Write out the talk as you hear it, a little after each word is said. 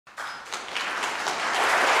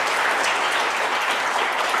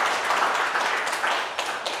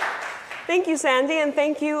Thank you, Sandy, and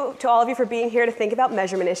thank you to all of you for being here to think about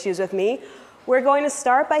measurement issues with me. We're going to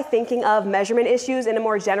start by thinking of measurement issues in a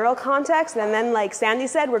more general context, and then, like Sandy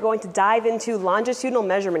said, we're going to dive into longitudinal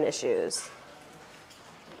measurement issues.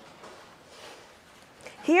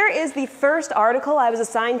 Here is the first article I was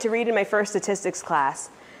assigned to read in my first statistics class.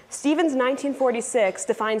 Stevens, 1946,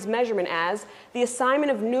 defines measurement as the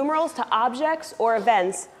assignment of numerals to objects or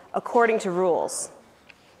events according to rules.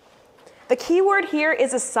 The key word here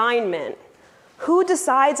is assignment. Who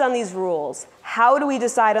decides on these rules? How do we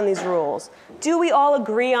decide on these rules? Do we all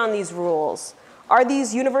agree on these rules? Are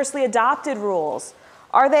these universally adopted rules?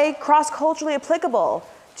 Are they cross-culturally applicable?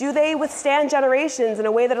 Do they withstand generations in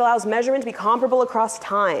a way that allows measurement to be comparable across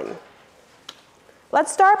time?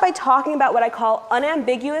 Let's start by talking about what I call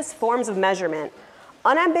unambiguous forms of measurement.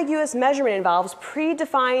 Unambiguous measurement involves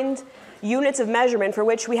predefined units of measurement for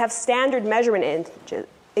which we have standard measurement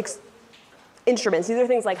instruments. These are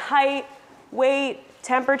things like height, weight,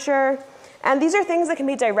 temperature, and these are things that can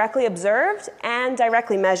be directly observed and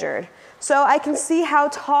directly measured. So I can see how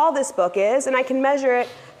tall this book is, and I can measure it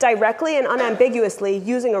directly and unambiguously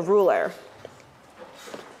using a ruler.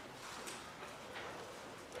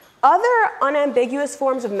 Other unambiguous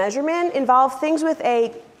forms of measurement involve things with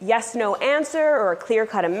a yes-no answer or a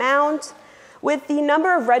clear-cut amount. With the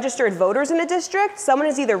number of registered voters in a district, someone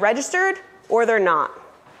is either registered or they're not.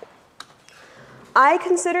 I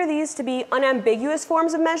consider these to be unambiguous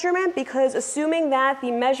forms of measurement because assuming that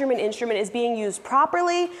the measurement instrument is being used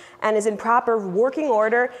properly and is in proper working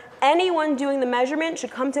order, anyone doing the measurement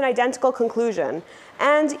should come to an identical conclusion.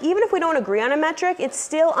 And even if we don't agree on a metric, it's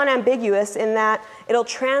still unambiguous in that it'll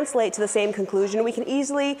translate to the same conclusion. We can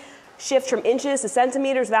easily shift from inches to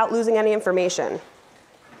centimeters without losing any information.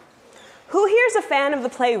 Who here is a fan of the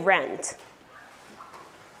play Rent?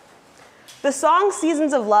 The song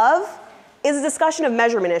Seasons of Love is a discussion of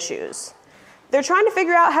measurement issues. They're trying to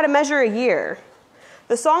figure out how to measure a year.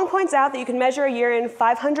 The song points out that you can measure a year in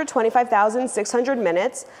 525,600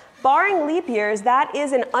 minutes. Barring leap years, that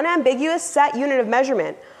is an unambiguous set unit of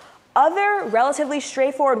measurement. Other relatively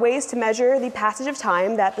straightforward ways to measure the passage of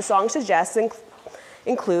time that the song suggests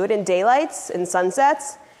include in daylights, in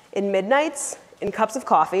sunsets, in midnights, in cups of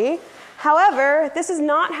coffee. However, this is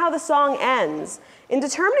not how the song ends. In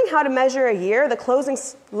determining how to measure a year, the closing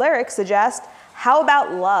lyrics suggest, how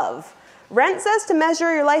about love? Rent says to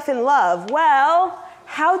measure your life in love. Well,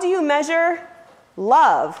 how do you measure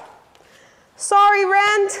love? Sorry,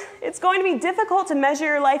 Rent, it's going to be difficult to measure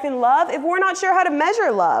your life in love if we're not sure how to measure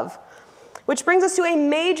love. Which brings us to a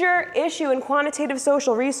major issue in quantitative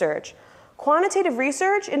social research. Quantitative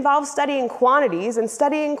research involves studying quantities, and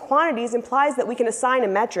studying quantities implies that we can assign a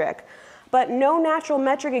metric. But no natural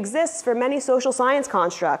metric exists for many social science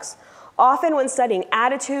constructs. Often when studying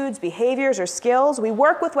attitudes, behaviors, or skills, we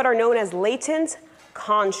work with what are known as latent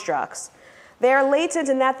constructs. They are latent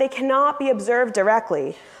in that they cannot be observed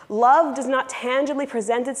directly. Love does not tangibly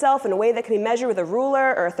present itself in a way that can be measured with a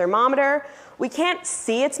ruler or a thermometer. We can't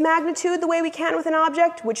see its magnitude the way we can with an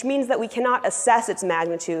object, which means that we cannot assess its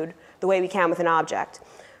magnitude the way we can with an object.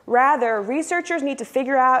 Rather, researchers need to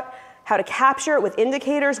figure out how to capture it with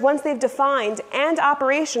indicators once they've defined and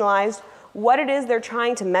operationalized what it is they're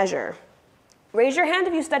trying to measure. Raise your hand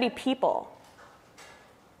if you study people.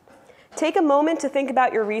 Take a moment to think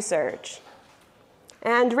about your research.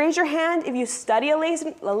 And raise your hand if you study a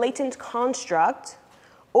latent construct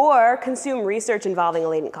or consume research involving a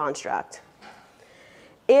latent construct.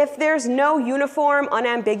 If there's no uniform,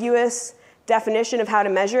 unambiguous definition of how to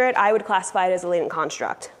measure it, I would classify it as a latent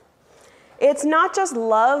construct. It's not just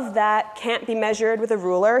love that can't be measured with a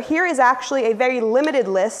ruler. Here is actually a very limited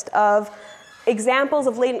list of examples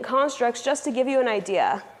of latent constructs just to give you an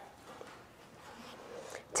idea.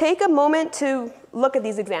 Take a moment to look at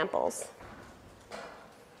these examples.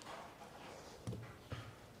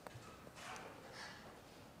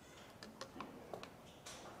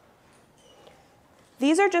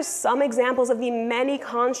 These are just some examples of the many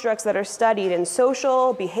constructs that are studied in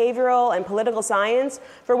social, behavioral, and political science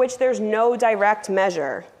for which there's no direct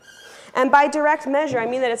measure. And by direct measure, I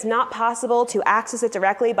mean that it's not possible to access it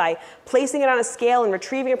directly by placing it on a scale and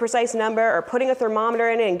retrieving a precise number or putting a thermometer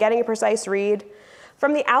in it and getting a precise read.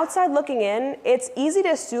 From the outside looking in, it's easy to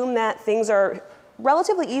assume that things are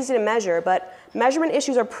relatively easy to measure, but measurement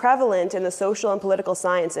issues are prevalent in the social and political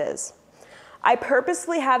sciences. I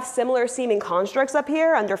purposely have similar seeming constructs up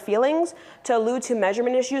here under feelings to allude to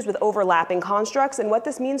measurement issues with overlapping constructs and what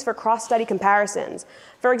this means for cross-study comparisons.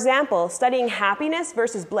 For example, studying happiness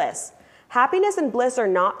versus bliss. Happiness and bliss are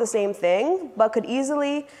not the same thing, but could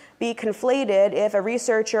easily be conflated if a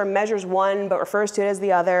researcher measures one but refers to it as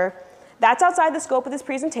the other. That's outside the scope of this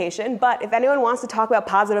presentation, but if anyone wants to talk about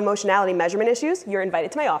positive emotionality measurement issues, you're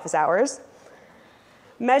invited to my office hours.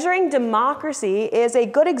 Measuring democracy is a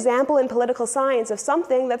good example in political science of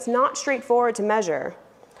something that's not straightforward to measure.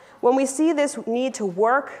 When we see this need to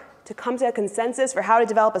work to come to a consensus for how to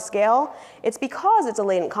develop a scale, it's because it's a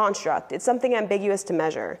latent construct. It's something ambiguous to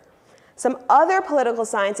measure. Some other political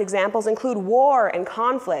science examples include war and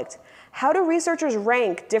conflict. How do researchers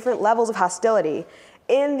rank different levels of hostility?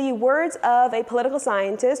 In the words of a political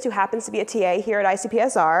scientist who happens to be a TA here at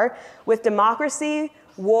ICPSR, with democracy,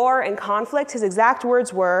 war, and conflict, his exact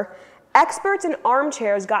words were, "Experts in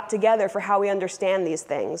armchairs got together for how we understand these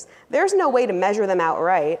things. There's no way to measure them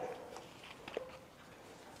outright."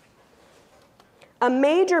 A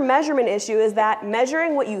major measurement issue is that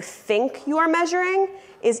measuring what you think you are measuring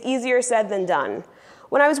is easier said than done.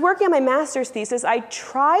 When I was working on my master's thesis, I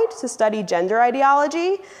tried to study gender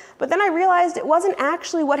ideology, but then I realized it wasn't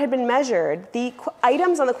actually what had been measured. The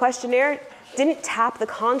items on the questionnaire didn't tap the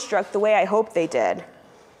construct the way I hoped they did.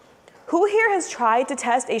 Who here has tried to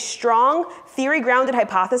test a strong, theory-grounded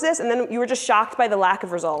hypothesis and then you were just shocked by the lack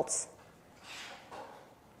of results?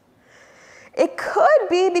 It could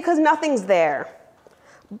be because nothing's there.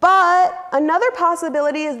 But another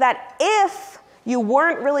possibility is that if you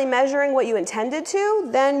weren't really measuring what you intended to,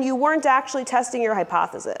 then you weren't actually testing your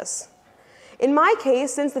hypothesis. In my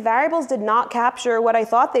case, since the variables did not capture what I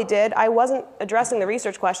thought they did, I wasn't addressing the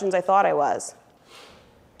research questions I thought I was.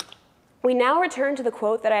 We now return to the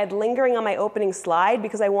quote that I had lingering on my opening slide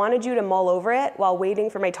because I wanted you to mull over it while waiting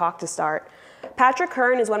for my talk to start. Patrick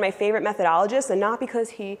Kern is one of my favorite methodologists, and not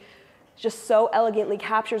because he just so elegantly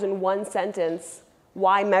captures in one sentence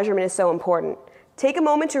why measurement is so important. Take a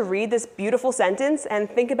moment to read this beautiful sentence and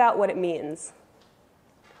think about what it means.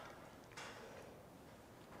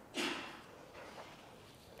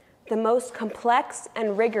 The most complex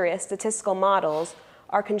and rigorous statistical models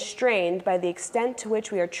are constrained by the extent to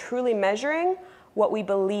which we are truly measuring what we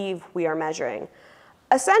believe we are measuring.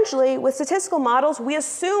 Essentially, with statistical models, we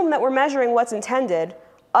assume that we're measuring what's intended.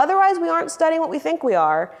 Otherwise, we aren't studying what we think we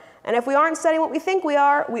are. And if we aren't studying what we think we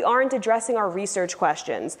aren't addressing our research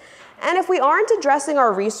questions. And if we aren't addressing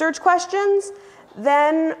our research questions,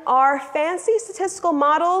 then our fancy statistical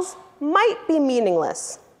models might be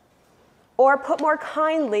meaningless. Or put more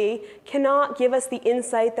kindly, cannot give us the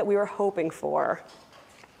insight that we were hoping for.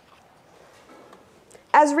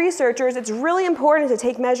 As researchers, it's really important to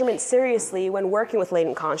take measurement seriously when working with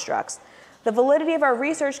latent constructs. The validity of our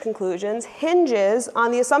research conclusions hinges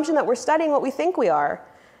on the assumption that we're studying what we think we are.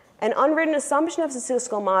 An unwritten assumption of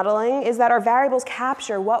statistical modeling is that our variables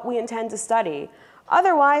capture what we intend to study.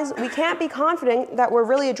 Otherwise, we can't be confident that we're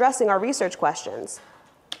really addressing our research questions.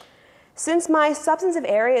 Since my substantive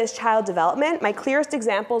area is child development, my clearest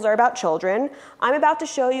examples are about children. I'm about to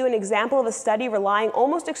show you an example of a study relying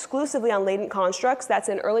almost exclusively on latent constructs that's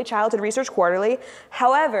in Early Childhood Research Quarterly.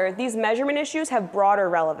 However, these measurement issues have broader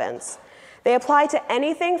relevance. They apply to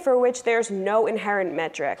anything for which there's no inherent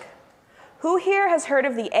metric. Who here has heard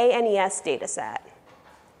of the ANES dataset?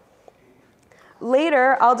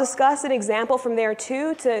 Later, I'll discuss an example from there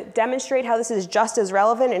too to demonstrate how this is just as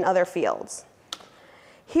relevant in other fields.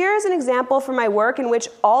 Here's an example from my work in which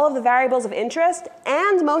all of the variables of interest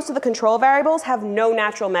and most of the control variables have no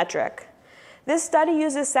natural metric. This study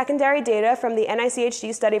uses secondary data from the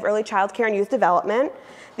NICHD study of early child care and youth development.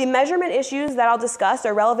 The measurement issues that I'll discuss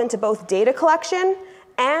are relevant to both data collection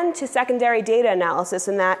and to secondary data analysis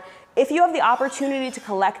in that if you have the opportunity to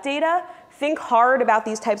collect data, think hard about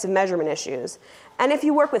these types of measurement issues. And if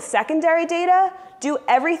you work with secondary data, do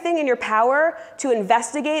everything in your power to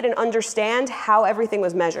investigate and understand how everything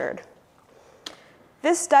was measured.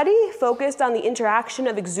 This study focused on the interaction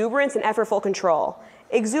of exuberance and effortful control.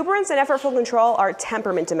 Exuberance and effortful control are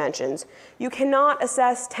temperament dimensions. You cannot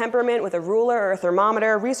assess temperament with a ruler or a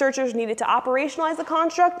thermometer. Researchers needed to operationalize the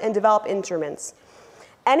construct and develop instruments.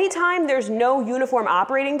 Anytime there's no uniform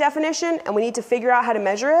operating definition and we need to figure out how to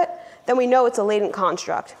measure it, then we know it's a latent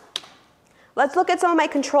construct. Let's look at some of my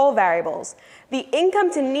control variables. The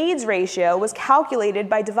income to needs ratio was calculated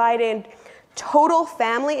by dividing total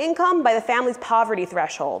family income by the family's poverty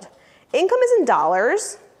threshold. Income is in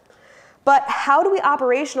dollars, but how do we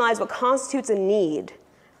operationalize what constitutes a need?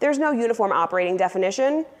 There's no uniform operating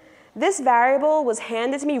definition. This variable was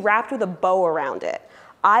handed to me wrapped with a bow around it.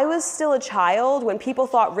 I was still a child when people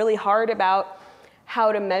thought really hard about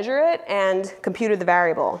how to measure it and computed the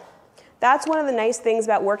variable. That's one of the nice things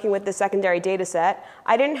about working with the secondary data set.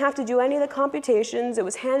 I didn't have to do any of the computations. It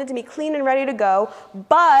was handed to me clean and ready to go,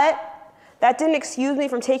 but that didn't excuse me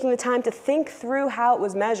from taking the time to think through how it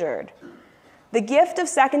was measured. The gift of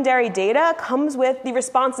secondary data comes with the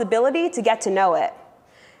responsibility to get to know it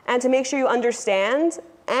and to make sure you understand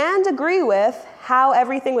and agree with how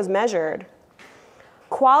everything was measured.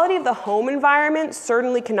 Quality of the home environment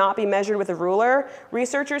certainly cannot be measured with a ruler.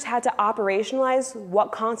 Researchers had to operationalize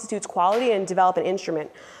what constitutes quality and develop an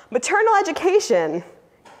instrument. Maternal education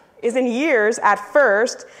is in years at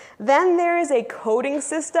first. Then there is a coding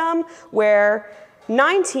system where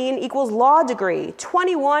 19 equals law degree,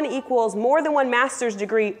 21 equals more than one master's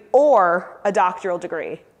degree or a doctoral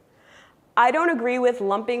degree. I don't agree with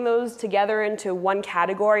lumping those together into one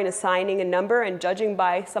category and assigning a number and judging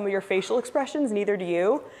by some of your facial expressions, neither do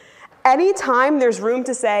you. Anytime there's room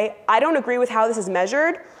to say, I don't agree with how this is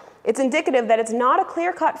measured, it's indicative that it's not a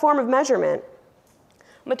clear-cut form of measurement.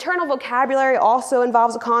 Maternal vocabulary also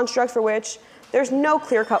involves a construct for which there's no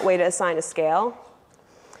clear-cut way to assign a scale.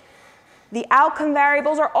 The outcome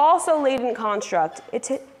variables are also latent construct. It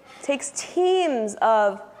takes teams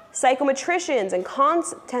of psychometricians and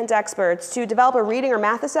content experts to develop a reading or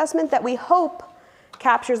math assessment that we hope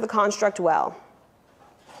captures the construct well.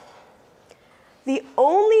 The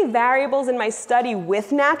only variables in my study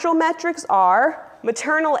with natural metrics are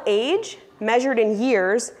maternal age, measured in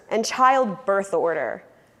years, and child birth order.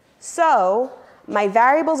 So my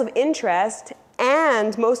variables of interest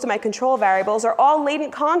and most of my control variables are all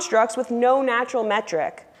latent constructs with no natural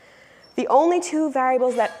metric. The only two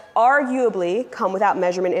variables that arguably come without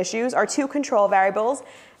measurement issues are two control variables,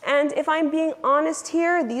 and if I'm being honest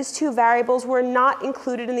here, these two variables were not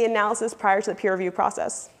included in the analysis prior to the peer review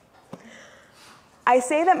process. I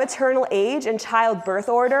say that maternal age and child birth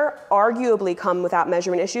order arguably come without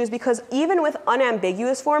measurement issues because even with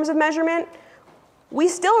unambiguous forms of measurement, we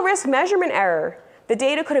still risk measurement error. The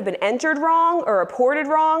data could have been entered wrong or reported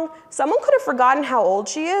wrong. Someone could have forgotten how old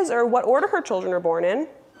she is or what order her children are born in.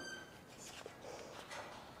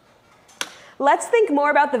 Let's think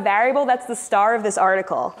more about the variable that's the star of this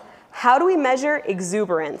article. How do we measure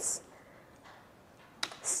exuberance?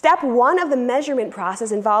 Step one of the measurement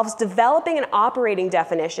process involves developing an operating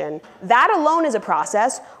definition. That alone is a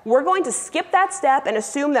process. We're going to skip that step and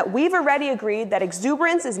assume that we've already agreed that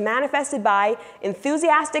exuberance is manifested by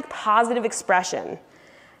enthusiastic positive expression.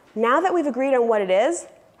 Now that we've agreed on what it is,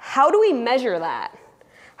 how do we measure that?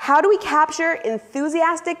 How do we capture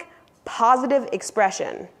enthusiastic positive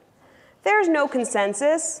expression? There's no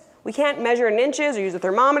consensus. We can't measure in inches or use a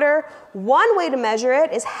thermometer. One way to measure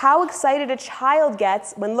it is how excited a child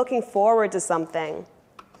gets when looking forward to something.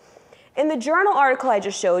 In the journal article I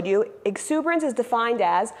just showed you, exuberance is defined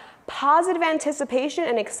as positive anticipation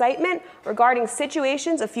and excitement regarding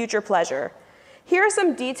situations of future pleasure. Here are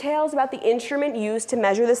some details about the instrument used to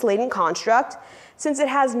measure this latent construct. Since it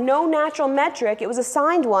has no natural metric, it was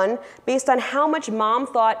assigned one based on how much mom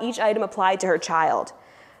thought each item applied to her child.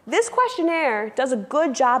 This questionnaire does a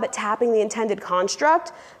good job at tapping the intended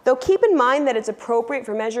construct, though keep in mind that it's appropriate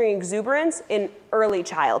for measuring exuberance in early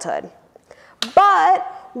childhood.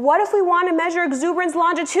 But what if we want to measure exuberance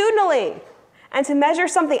longitudinally and to measure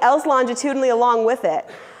something else longitudinally along with it?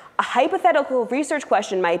 A hypothetical research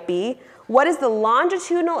question might be, what is the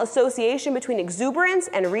longitudinal association between exuberance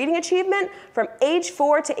and reading achievement from age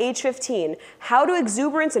 4 to age 15? How do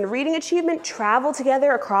exuberance and reading achievement travel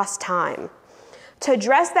together across time? To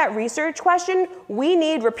address that research question, we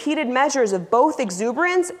need repeated measures of both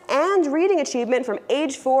exuberance and reading achievement from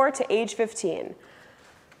age 4 to age 15.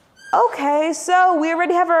 Okay, so we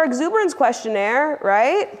already have our exuberance questionnaire,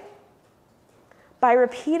 right? By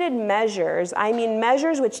repeated measures, I mean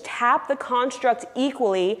measures which tap the construct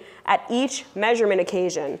equally at each measurement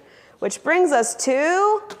occasion, which brings us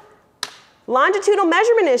to longitudinal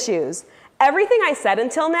measurement issues. Everything I said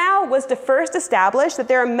until now was to first establish that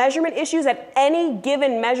there are measurement issues at any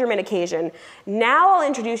given measurement occasion. Now I'll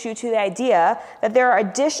introduce you to the idea that there are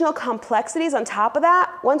additional complexities on top of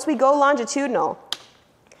that once we go longitudinal.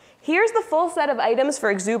 Here's the full set of items for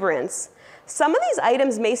exuberance. Some of these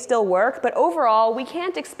items may still work, but overall, we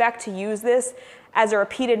can't expect to use this as a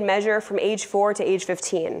repeated measure from age 4 to age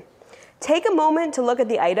 15. Take a moment to look at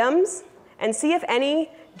the items and see if any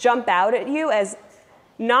jump out at you as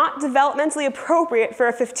not developmentally appropriate for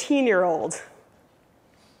a 15-year-old.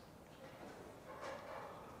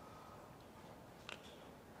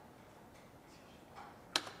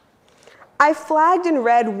 I flagged in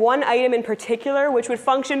red one item in particular which would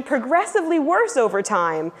function progressively worse over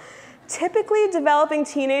time. Typically, developing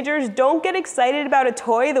teenagers don't get excited about a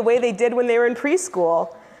toy the way they did when they were in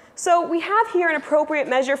preschool. So we have here an appropriate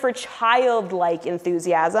measure for childlike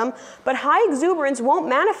enthusiasm, but high exuberance won't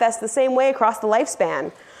manifest the same way across the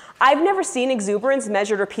lifespan. I've never seen exuberance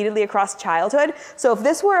measured repeatedly across childhood, so if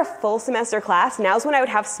this were a full semester class, now's when I would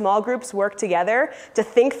have small groups work together to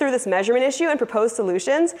think through this measurement issue and propose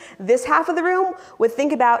solutions. This half of the room would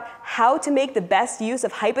think about how to make the best use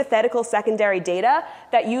of hypothetical secondary data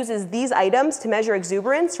that uses these items to measure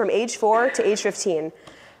exuberance from age 4 to age 15.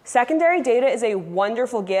 Secondary data is a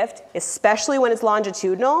wonderful gift, especially when it's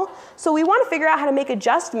longitudinal, so we want to figure out how to make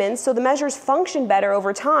adjustments so the measures function better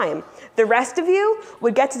over time. The rest of you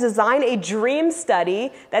would get to design a dream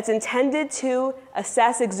study that's intended to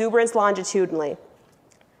assess exuberance longitudinally.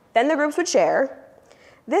 Then the groups would share.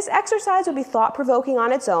 This exercise would be thought-provoking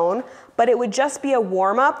on its own, but it would just be a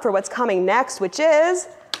warm-up for what's coming next, which is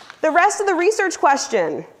the rest of the research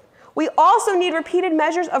question. We also need repeated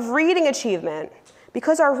measures of reading achievement,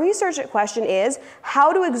 because our research question is,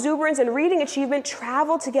 how do exuberance and reading achievement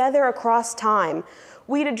travel together across time?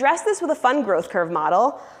 We'd address this with a fun growth curve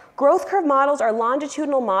model. Growth curve models are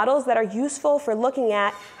longitudinal models that are useful for looking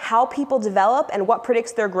at how people develop and what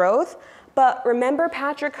predicts their growth. But remember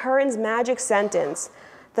Patrick Curran's magic sentence: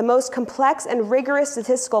 the most complex and rigorous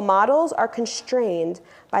statistical models are constrained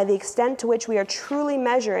by the extent to which we are truly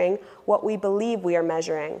measuring what we believe we are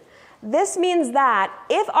measuring. This means that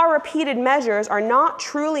if our repeated measures are not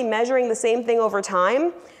truly measuring the same thing over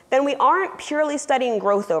time, then we aren't purely studying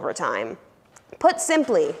growth over time. Put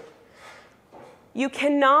simply, you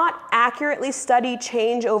cannot accurately study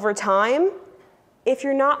change over time if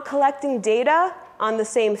you're not collecting data on the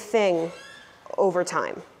same thing over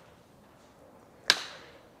time.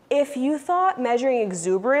 If you thought measuring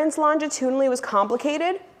exuberance longitudinally was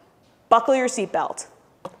complicated, buckle your seatbelt.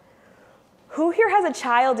 Who here has a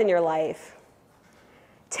child in your life?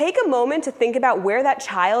 Take a moment to think about where that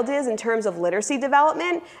child is in terms of literacy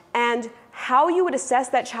development and how you would assess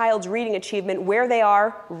that child's reading achievement where they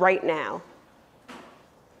are right now.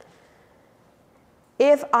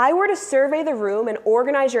 If I were to survey the room and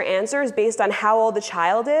organize your answers based on how old the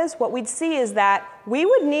child is, what we'd see is that we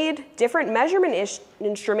would need different measurement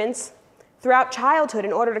instruments throughout childhood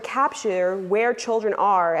in order to capture where children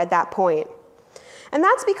are at that point. And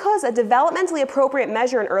that's because a developmentally appropriate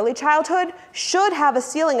measure in early childhood should have a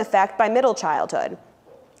ceiling effect by middle childhood.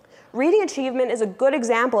 Reading achievement is a good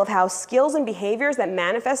example of how skills and behaviors that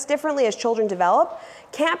manifest differently as children develop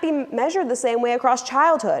can't be measured the same way across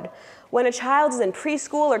childhood. When a child is in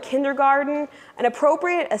preschool or kindergarten, an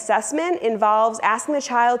appropriate assessment involves asking the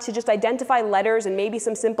child to just identify letters and maybe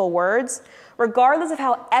some simple words. Regardless of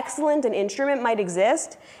how excellent an instrument might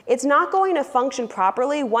exist, it's not going to function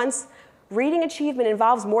properly once reading achievement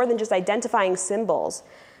involves more than just identifying symbols.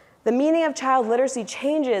 The meaning of child literacy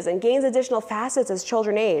changes and gains additional facets as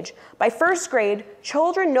children age. By first grade,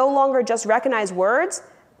 children no longer just recognize words,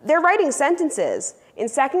 they're writing sentences. In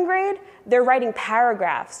second grade, they're writing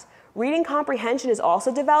paragraphs. Reading comprehension is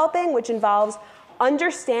also developing, which involves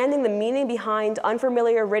understanding the meaning behind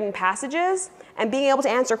unfamiliar written passages and being able to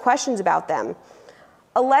answer questions about them.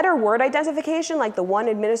 A letter word identification, like the one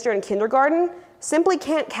administered in kindergarten, simply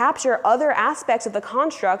can't capture other aspects of the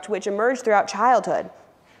construct which emerge throughout childhood.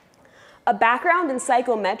 A background in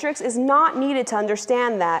psychometrics is not needed to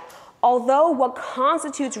understand that, although what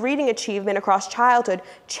constitutes reading achievement across childhood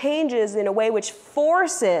changes in a way which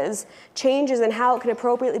forces changes in how it can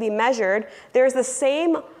appropriately be measured, there's the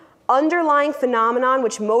same underlying phenomenon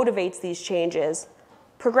which motivates these changes: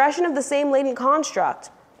 progression of the same latent construct.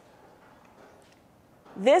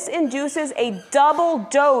 This induces a double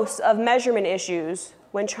dose of measurement issues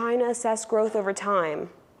when trying to assess growth over time.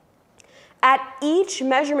 At each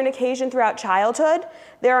measurement occasion throughout childhood,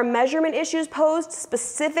 there are measurement issues posed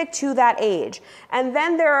specific to that age. And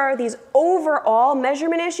then there are these overall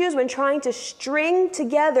measurement issues when trying to string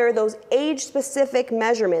together those age-specific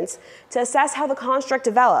measurements to assess how the construct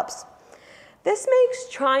develops. This makes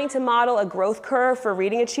trying to model a growth curve for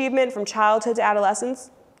reading achievement from childhood to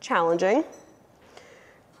adolescence challenging.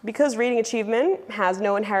 Because reading achievement has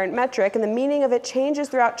no inherent metric and the meaning of it changes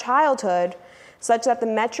throughout childhood, such that the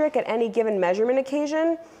metric at any given measurement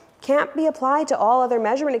occasion can't be applied to all other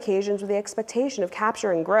measurement occasions with the expectation of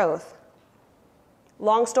capturing growth.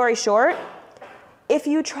 Long story short, if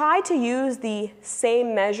you try to use the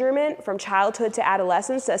same measurement from childhood to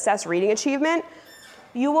adolescence to assess reading achievement,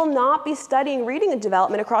 you will not be studying reading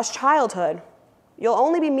development across childhood. You'll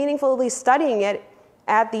only be meaningfully studying it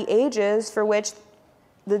at the ages for which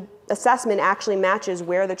the assessment actually matches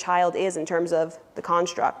where the child is in terms of the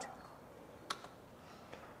construct.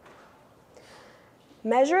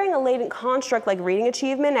 Measuring a latent construct like reading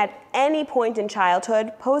achievement at any point in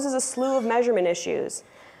childhood poses a slew of measurement issues.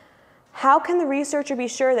 How can the researcher be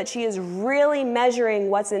sure that she is really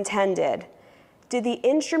measuring what's intended? did the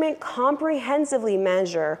instrument comprehensively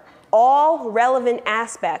measure all relevant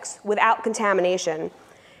aspects without contamination.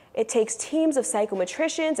 It takes teams of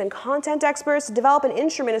psychometricians and content experts to develop an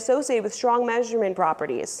instrument associated with strong measurement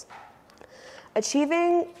properties.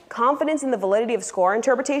 Achieving confidence in the validity of score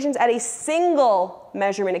interpretations at a single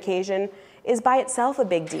measurement occasion is by itself a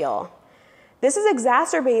big deal. This is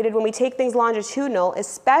exacerbated when we take things longitudinal,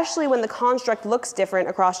 especially when the construct looks different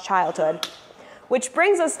across childhood. Which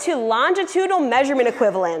brings us to longitudinal measurement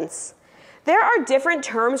equivalence. There are different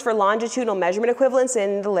terms for longitudinal measurement equivalence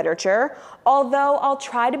in the literature. Although I'll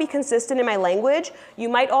try to be consistent in my language, you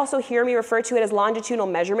might also hear me refer to it as longitudinal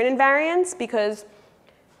measurement invariance because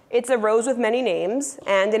it's a rose with many names,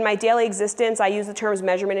 and in my daily existence, I use the terms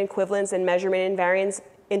measurement equivalence and measurement invariance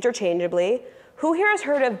interchangeably. Who here has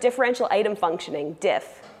heard of differential item functioning,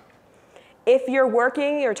 diff? If you're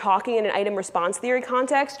working or talking in an item response theory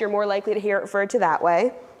context, you're more likely to hear it referred to that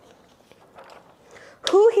way.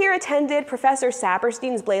 Who here attended Professor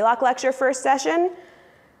Saperstein's Blalock Lecture first session?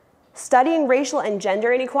 Studying racial and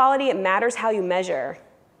gender inequality, it matters how you measure.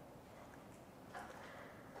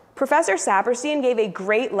 Professor Saperstein gave a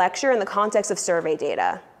great lecture in the context of survey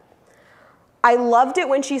data. I loved it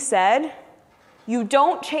when she said, you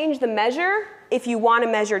don't change the measure if you want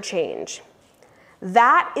to measure change.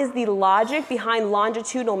 That is the logic behind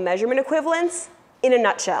longitudinal measurement equivalence in a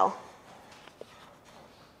nutshell.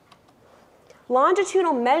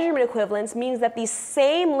 Longitudinal measurement equivalence means that the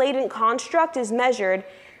same latent construct is measured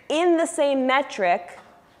in the same metric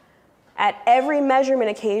at every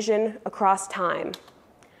measurement occasion across time.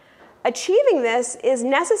 Achieving this is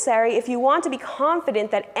necessary if you want to be confident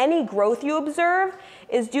that any growth you observe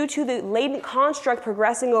is due to the latent construct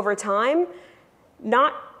progressing over time,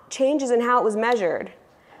 not changes in how it was measured,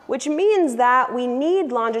 which means that we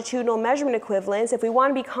need longitudinal measurement equivalence if we want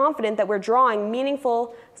to be confident that we're drawing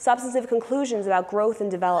meaningful substantive conclusions about growth and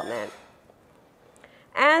development.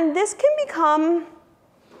 And this can become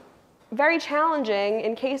very challenging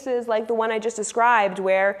in cases like the one I just described,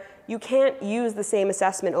 where you can't use the same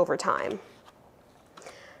assessment over time.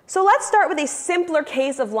 So let's start with a simpler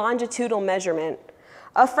case of longitudinal measurement.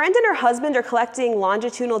 A friend and her husband are collecting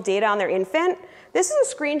longitudinal data on their infant. This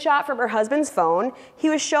is a screenshot from her husband's phone. He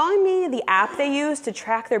was showing me the app they use to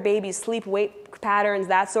track their baby's sleep wake patterns,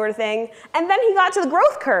 that sort of thing. And then he got to the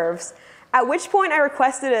growth curves, at which point I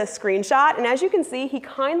requested a screenshot. And as you can see, he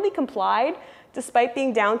kindly complied despite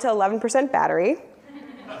being down to 11% battery.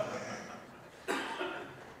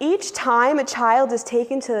 Each time a child is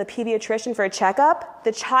taken to the pediatrician for a checkup,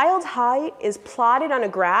 the child's height is plotted on a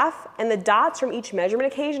graph, and the dots from each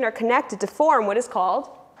measurement occasion are connected to form what is called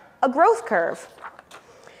a growth curve.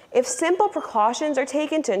 If simple precautions are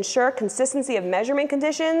taken to ensure consistency of measurement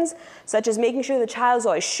conditions, such as making sure the child is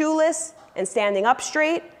always shoeless and standing up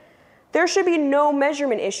straight, there should be no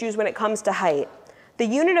measurement issues when it comes to height. The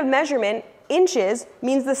unit of measurement, inches,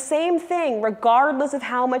 means the same thing regardless of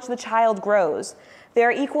how much the child grows. There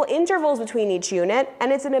are equal intervals between each unit,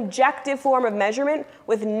 and it's an objective form of measurement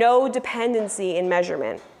with no dependency in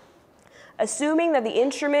measurement. Assuming that the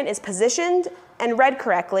instrument is positioned and read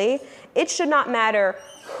correctly, it should not matter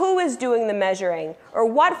who is doing the measuring or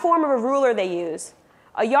what form of a ruler they use.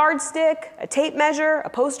 A yardstick, a tape measure, a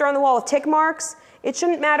poster on the wall with tick marks. It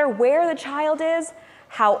shouldn't matter where the child is,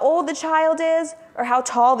 how old the child is, or how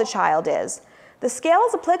tall the child is. The scale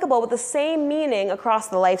is applicable with the same meaning across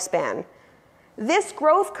the lifespan. This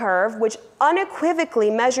growth curve, which unequivocally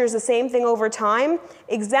measures the same thing over time,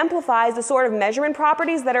 exemplifies the sort of measurement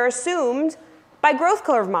properties that are assumed by growth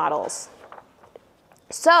curve models.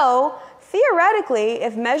 So, theoretically,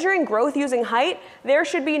 if measuring growth using height, there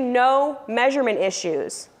should be no measurement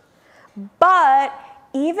issues. But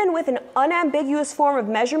even with an unambiguous form of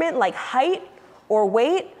measurement like height or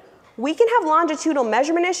weight, we can have longitudinal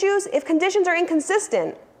measurement issues if conditions are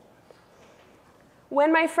inconsistent.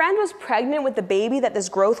 When my friend was pregnant with the baby that this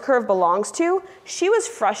growth curve belongs to, she was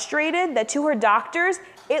frustrated that to her doctors,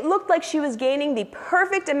 it looked like she was gaining the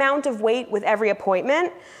perfect amount of weight with every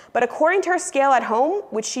appointment, but according to her scale at home,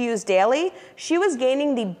 which she used daily, she was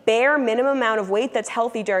gaining the bare minimum amount of weight that's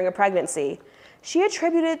healthy during a pregnancy. She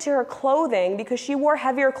attributed it to her clothing because she wore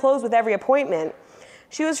heavier clothes with every appointment.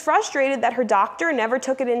 She was frustrated that her doctor never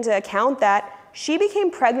took it into account that she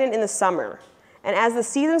became pregnant in the summer, and as the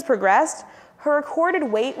seasons progressed, her recorded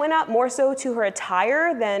weight went up more so to her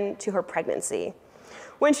attire than to her pregnancy.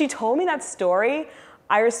 When she told me that story,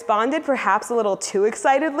 I responded perhaps a little too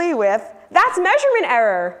excitedly with, "That's measurement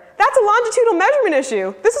error. That's a longitudinal measurement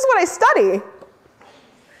issue. This is what I study."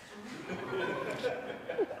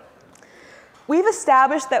 We've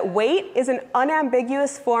established that weight is an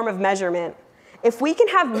unambiguous form of measurement. If we can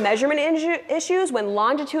have measurement issues when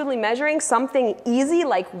longitudinally measuring something easy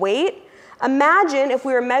like weight, imagine if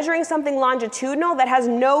we were measuring something longitudinal that has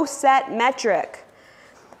no set metric.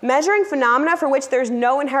 Measuring phenomena for which there's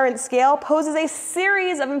no inherent scale poses a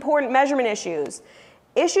series of important measurement issues.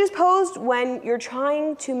 Issues posed when you're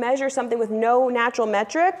trying to measure something with no natural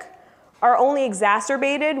metric are only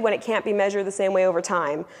exacerbated when it can't be measured the same way over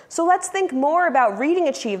time. So let's think more about reading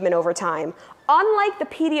achievement over time. Unlike the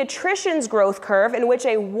pediatrician's growth curve, in which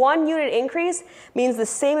a 1 unit increase means the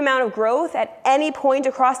same amount of growth at any point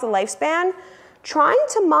across the lifespan, trying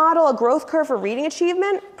to model a growth curve for reading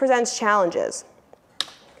achievement presents challenges.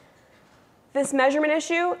 This measurement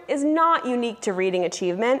issue is not unique to reading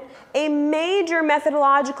achievement. A major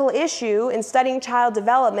methodological issue in studying child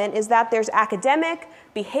development is that there's academic,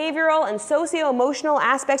 behavioral, and socio-emotional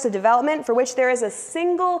aspects of development for which there is a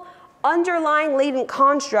single underlying latent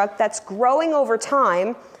construct that's growing over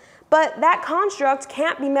time, but that construct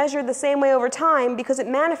can't be measured the same way over time because it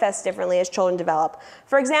manifests differently as children develop.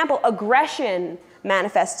 For example, aggression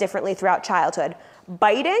manifests differently throughout childhood.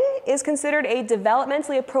 Biting is considered a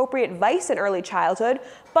developmentally appropriate vice in early childhood,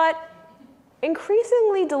 but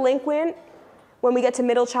increasingly delinquent when we get to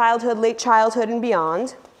middle childhood, late childhood, and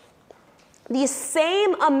beyond. The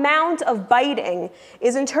same amount of biting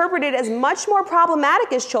is interpreted as much more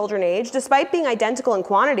problematic as children age, despite being identical in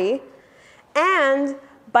quantity. And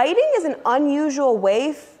biting is an unusual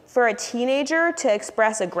way for a teenager to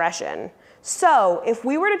express aggression. So, if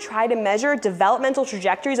we were to try to measure developmental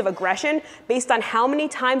trajectories of aggression based on how many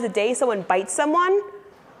times a day someone bites someone,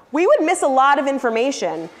 we would miss a lot of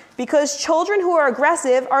information because children who are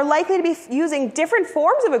aggressive are likely to be using different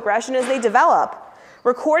forms of aggression as they develop.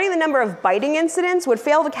 Recording the number of biting incidents would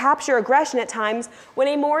fail to capture aggression at times when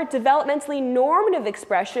a more developmentally normative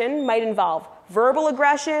expression might involve verbal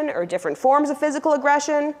aggression or different forms of physical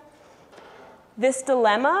aggression. This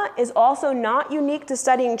dilemma is also not unique to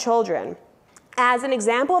studying children. As an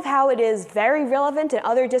example of how it is very relevant in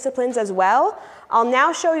other disciplines as well, I'll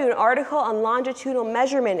now show you an article on longitudinal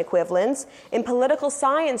measurement equivalence in political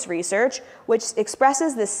science research, which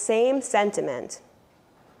expresses the same sentiment.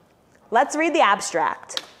 Let's read the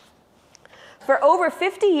abstract. For over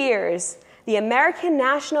 50 years, the American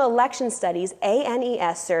National Election Studies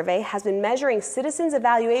ANES survey has been measuring citizens'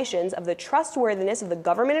 evaluations of the trustworthiness of the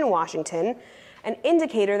government in Washington, an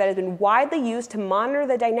indicator that has been widely used to monitor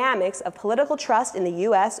the dynamics of political trust in the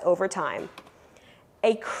U.S. over time.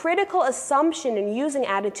 A critical assumption in using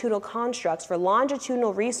attitudinal constructs for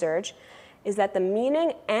longitudinal research is that the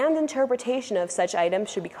meaning and interpretation of such items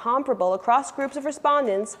should be comparable across groups of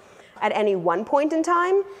respondents at any one point in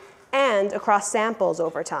time and across samples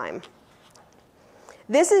over time.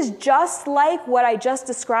 This is just like what I just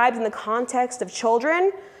described in the context of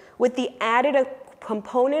children, with the added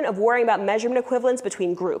component of worrying about measurement equivalence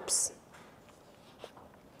between groups.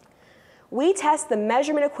 We test the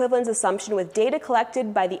measurement equivalence assumption with data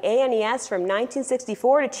collected by the ANES from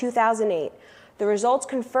 1964 to 2008. The results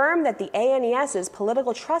confirm that the ANES's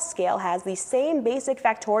political trust scale has the same basic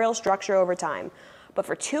factorial structure over time. But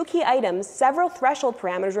for two key items, several threshold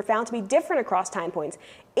parameters were found to be different across time points,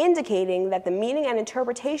 indicating that the meaning and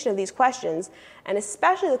interpretation of these questions, and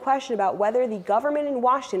especially the question about whether the government in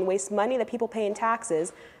Washington wastes money that people pay in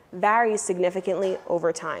taxes, varies significantly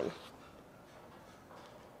over time.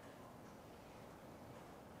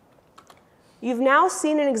 You've now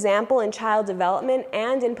seen an example in child development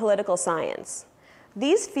and in political science.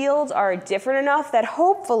 These fields are different enough that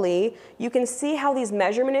hopefully you can see how these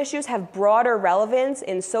measurement issues have broader relevance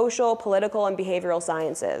in social, political, and behavioral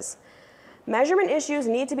sciences. Measurement issues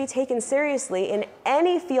need to be taken seriously in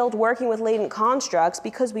any field working with latent constructs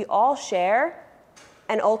because we all share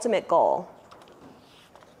an ultimate goal.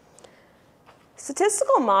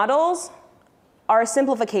 Statistical models are a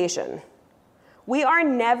simplification. We are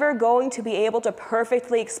never going to be able to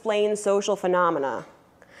perfectly explain social phenomena.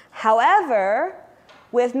 However,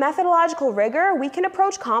 with methodological rigor, we can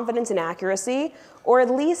approach confidence and accuracy, or at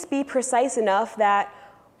least be precise enough that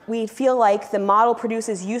we feel like the model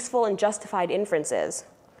produces useful and justified inferences.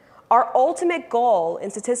 Our ultimate goal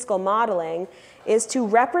in statistical modeling is to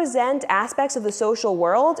represent aspects of the social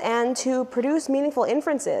world and to produce meaningful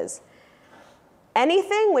inferences.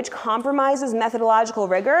 Anything which compromises methodological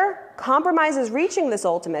rigor compromises reaching this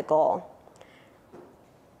ultimate goal.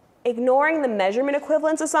 Ignoring the measurement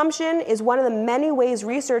equivalence assumption is one of the many ways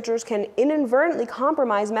researchers can inadvertently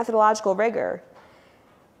compromise methodological rigor.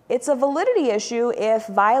 It's a validity issue if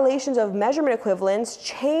violations of measurement equivalence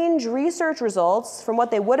change research results from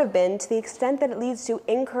what they would have been to the extent that it leads to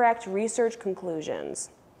incorrect research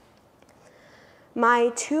conclusions.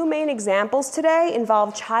 My two main examples today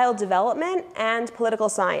involve child development and political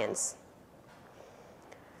science.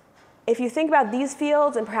 If you think about these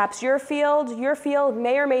fields and perhaps your field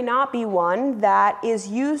may or may not be one that is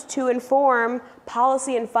used to inform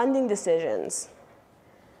policy and funding decisions.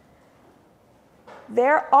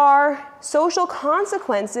 There are social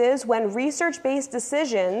consequences when research-based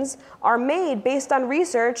decisions are made based on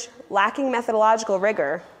research lacking methodological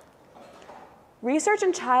rigor. Research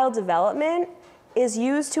in child development is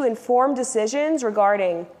used to inform decisions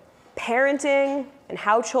regarding parenting and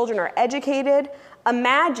how children are educated.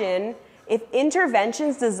 Imagine if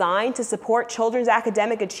interventions designed to support children's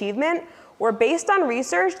academic achievement were based on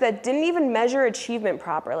research that didn't even measure achievement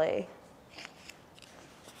properly.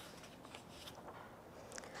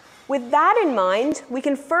 With that in mind, we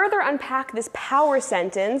can further unpack this power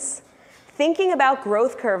sentence thinking about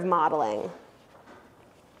growth curve modeling.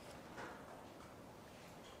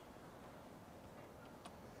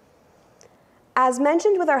 As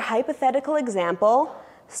mentioned with our hypothetical example,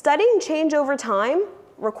 studying change over time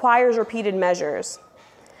requires repeated measures.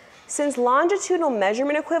 Since longitudinal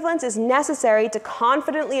measurement equivalence is necessary to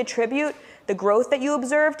confidently attribute the growth that you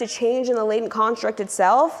observe to change in the latent construct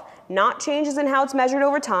itself, not changes in how it's measured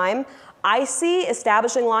over time, I see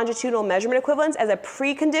establishing longitudinal measurement equivalence as a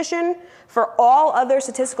precondition for all other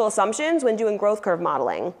statistical assumptions when doing growth curve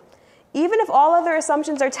modeling. Even if all other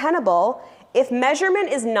assumptions are tenable, if measurement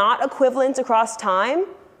is not equivalent across time,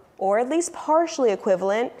 or at least partially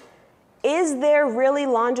equivalent, is there really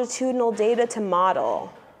longitudinal data to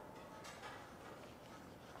model?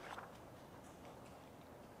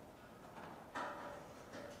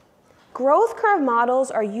 Growth curve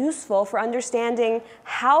models are useful for understanding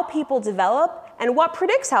how people develop and what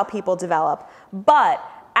predicts how people develop. But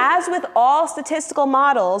as with all statistical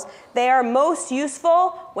models, they are most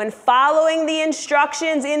useful when following the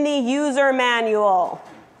instructions in the user manual.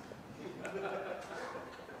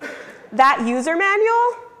 That user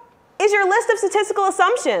manual is your list of statistical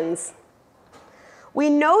assumptions. We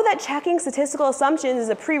know that checking statistical assumptions is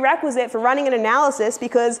a prerequisite for running an analysis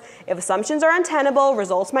because if assumptions are untenable,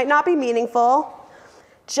 results might not be meaningful.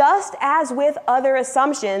 Just as with other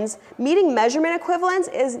assumptions, meeting measurement equivalence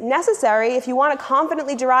is necessary if you want to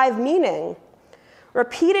confidently derive meaning.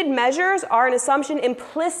 Repeated measures are an assumption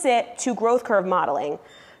implicit to growth curve modeling.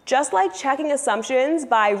 Just like checking assumptions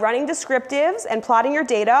by running descriptives and plotting your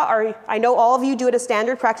data, or I know all of you do it as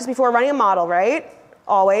standard practice before running a model, right?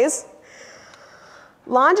 Always.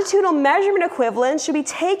 Longitudinal measurement equivalence should be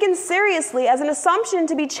taken seriously as an assumption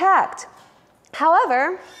to be checked.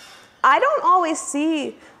 However, I don't always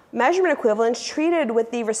see measurement equivalence treated with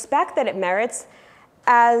the respect that it merits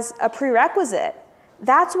as a prerequisite.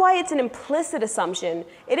 That's why it's an implicit assumption.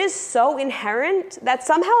 It is so inherent that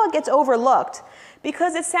somehow it gets overlooked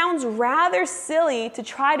because it sounds rather silly to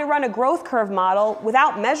try to run a growth curve model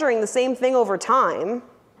without measuring the same thing over time.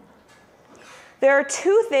 There are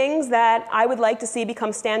two things that I would like to see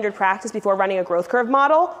become standard practice before running a growth curve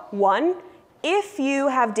model. One, if you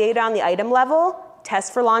have data on the item level,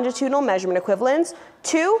 test for longitudinal measurement equivalence.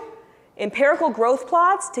 Two, empirical growth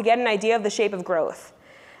plots to get an idea of the shape of growth.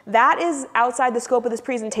 That is outside the scope of this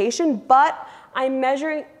presentation, but I'm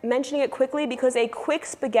mentioning it quickly because a quick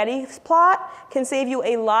spaghetti plot can save you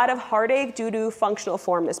a lot of heartache due to functional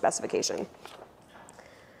form misspecification.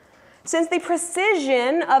 Since the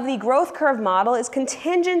precision of the growth curve model is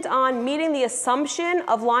contingent on meeting the assumption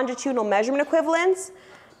of longitudinal measurement equivalence,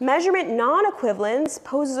 measurement non-equivalence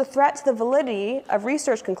poses a threat to the validity of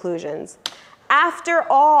research conclusions. After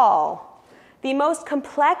all, the most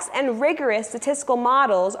complex and rigorous statistical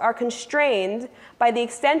models are constrained by the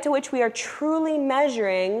extent to which we are truly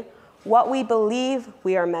measuring what we believe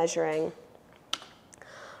we are measuring.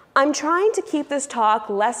 I'm trying to keep this talk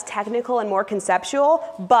less technical and more conceptual,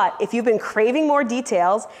 but if you've been craving more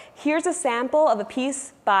details, here's a sample of a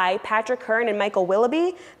piece by Patrick Kern and Michael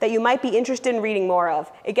Willoughby that you might be interested in reading more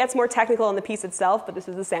of. It gets more technical in the piece itself, but this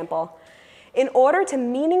is a sample. In order to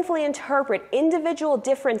meaningfully interpret individual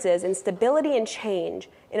differences in stability and change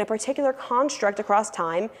in a particular construct across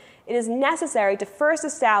time, it is necessary to first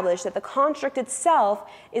establish that the construct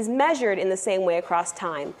itself is measured in the same way across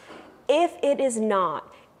time. If it is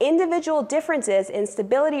not, individual differences in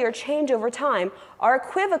stability or change over time are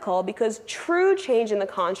equivocal because true change in the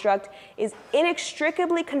construct is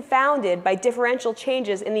inextricably confounded by differential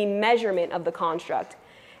changes in the measurement of the construct.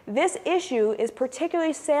 This issue is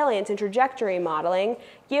particularly salient in trajectory modeling,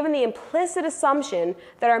 given the implicit assumption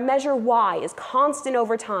that our measure y is constant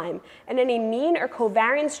over time, and any mean or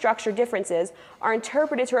covariance structure differences are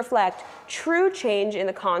interpreted to reflect true change in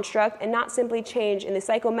the construct and not simply change in the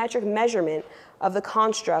psychometric measurement of the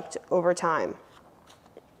construct over time.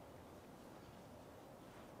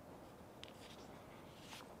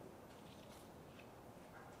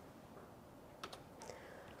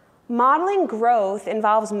 Modeling growth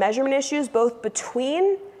involves measurement issues both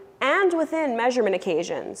between and within measurement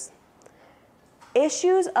occasions.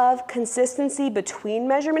 Issues of consistency between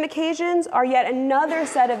measurement occasions are yet another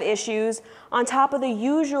set of issues on top of the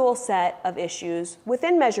usual set of issues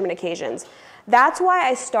within measurement occasions. That's why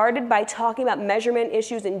I started by talking about measurement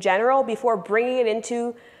issues in general before bringing it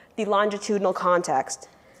into the longitudinal context.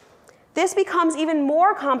 This becomes even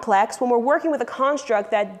more complex when we're working with a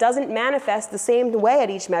construct that doesn't manifest the same way at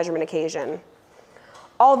each measurement occasion.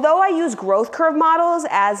 Although I use growth curve models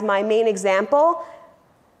as my main example,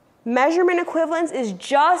 measurement equivalence is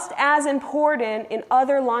just as important in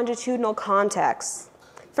other longitudinal contexts.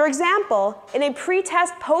 For example, in a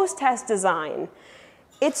pre-test, post-test design,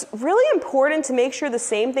 it's really important to make sure the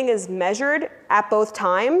same thing is measured at both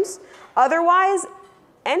times. Otherwise,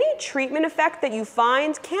 any treatment effect that you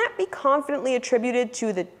find can't be confidently attributed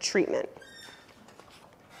to the treatment.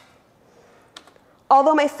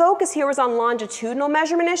 Although my focus here was on longitudinal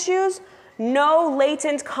measurement issues, no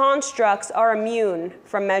latent constructs are immune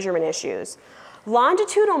from measurement issues.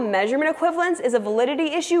 Longitudinal measurement equivalence is a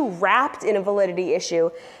validity issue wrapped in a validity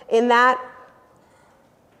issue, in that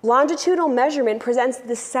longitudinal measurement presents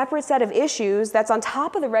this separate set of issues that's on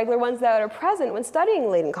top of the regular ones that are present when studying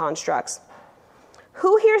latent constructs.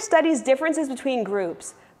 Who here studies differences between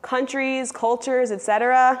groups, countries, cultures,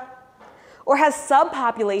 etc., or has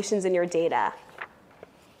subpopulations in your data?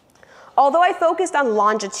 Although I focused on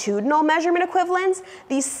longitudinal measurement equivalence,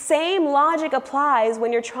 the same logic applies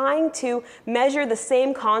when you're trying to measure the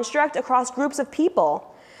same construct across groups of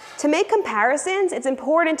people. To make comparisons, it's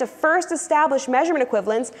important to first establish measurement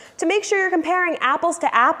equivalence to make sure you're comparing apples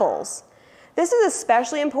to apples. This is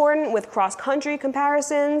especially important with cross-country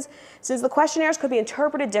comparisons, since the questionnaires could be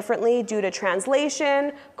interpreted differently due to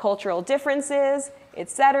translation, cultural differences,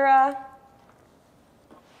 etc.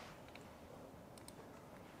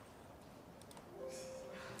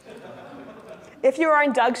 If you are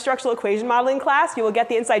in Doug's structural equation modeling class, you will get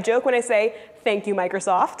the inside joke when I say, "Thank you,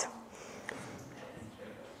 Microsoft."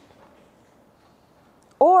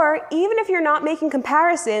 Or even if you're not making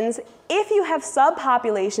comparisons, if you have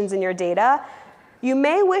subpopulations in your data, you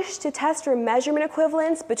may wish to test for measurement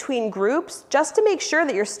equivalence between groups just to make sure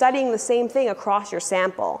that you're studying the same thing across your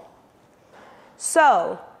sample.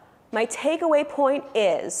 So, my takeaway point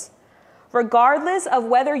is, regardless of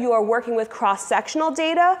whether you are working with cross-sectional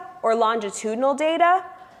data or longitudinal data,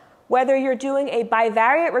 whether you're doing a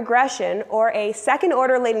bivariate regression or a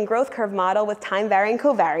second-order latent growth curve model with time-varying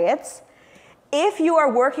covariates, if you are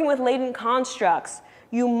working with latent constructs,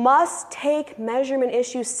 you must take measurement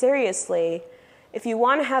issues seriously if you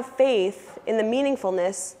want to have faith in the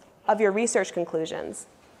meaningfulness of your research conclusions.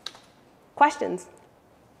 Questions?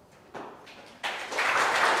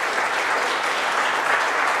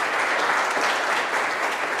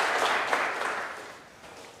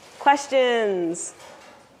 Questions?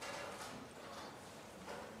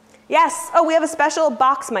 Yes. Oh, we have a special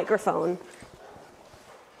box microphone.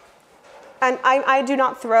 And I do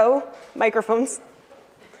not throw microphones,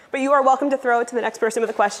 but you are welcome to throw it to the next person with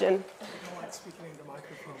a question. I don't like speaking into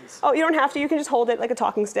microphones. Oh, you don't have to. You can just hold it like a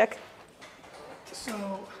talking stick.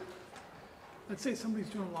 So let's say somebody's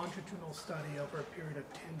doing a longitudinal study over a period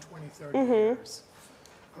of 10, 20, 30 years.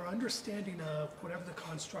 Our understanding of whatever the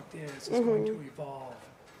construct is going to evolve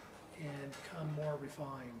and become more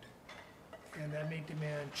refined. And that may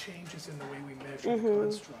demand changes in the way we measure the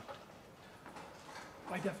construct.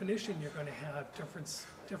 By definition, you're going to have different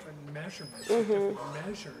measurements, different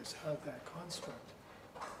measures of that construct.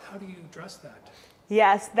 How do you address that?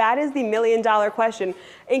 Yes, that is the million-dollar question.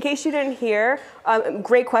 In case you didn't hear,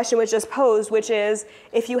 great question was just posed, which is,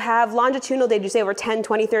 if you have longitudinal data, you say over 10,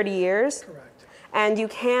 20, 30 years, Correct. And you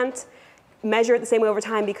can't measure it the same way over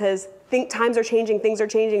time because times are changing, things are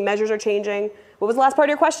changing, measures are changing. What was the last part of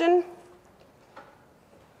your question?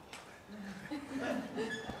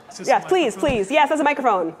 Yes, please, please. Yes, that's a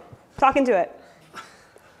microphone. Talk into it.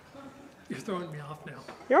 You're throwing me off now.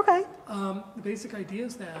 You're okay. The basic idea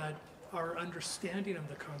is that our understanding of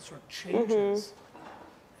the construct changes,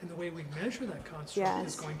 and the way we measure that construct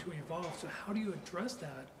is going to evolve. So how do you address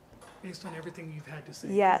that based on everything you've had to say?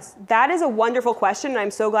 Yes, that is a wonderful question, and I'm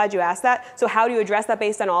so glad you asked that. So how do you address that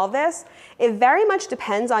based on all of this? It very much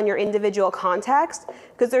depends on your individual context,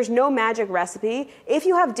 because there's no magic recipe. If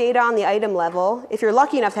you have data on the item level, if you're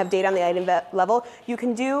lucky enough to have data on the item level, you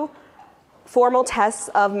can do formal tests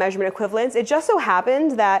of measurement equivalence. It just so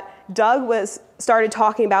happened that Doug started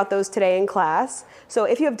talking about those today in class. So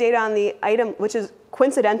if you have data on the item, which is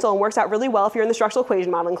coincidental and works out really well if you're in the structural equation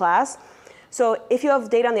modeling class, so if you have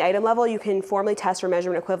data on the item level, you can formally test for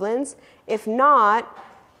measurement equivalence. If not,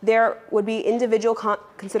 there would be individual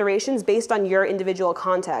considerations based on your individual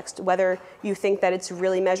context, whether you think that it's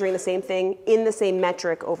really measuring the same thing in the same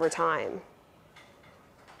metric over time.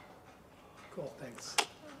 Cool, thanks.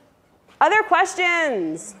 Other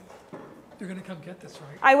questions? You're going to come get this,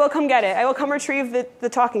 right? I will come get it. I will come retrieve the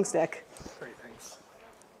talking stick. Great, thanks.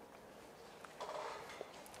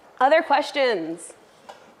 Other questions?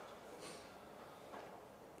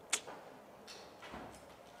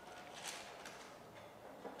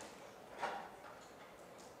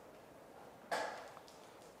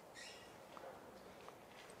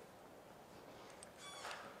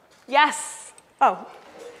 Yes. Oh.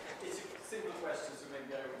 It's a simple question, so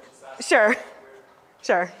maybe I would just ask. Sure.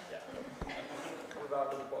 Sure. Yeah.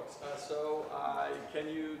 About the box. Can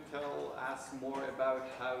you tell us more about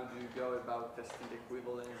how do you go about testing the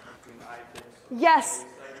equivalence between items? Yes.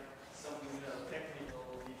 Like something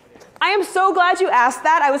technical detail. I am so glad you asked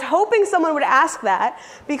that. I was hoping someone would ask that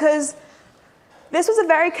because this was a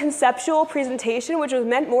very conceptual presentation, which was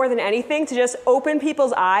meant more than anything to just open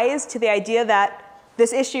people's eyes to the idea that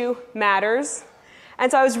this issue matters. And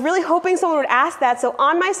so I was really hoping someone would ask that. So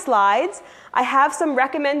on my slides, I have some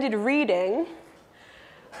recommended reading.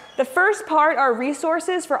 The first part are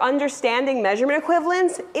resources for understanding measurement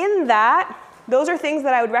equivalence. In that, those are things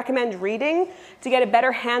that I would recommend reading to get a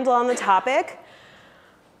better handle on the topic.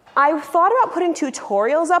 I thought about putting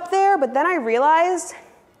tutorials up there, but then I realized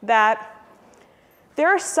that there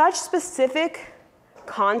are such specific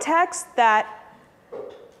contexts that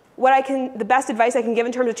the best advice I can give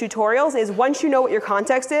in terms of tutorials is once you know what your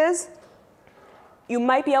context is, you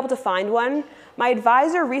might be able to find one. My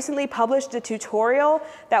advisor recently published a tutorial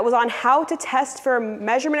that was on how to test for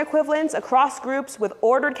measurement equivalence across groups with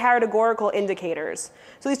ordered categorical indicators.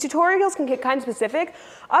 So these tutorials can get kind of specific.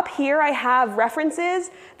 Up here I have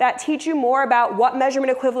references that teach you more about what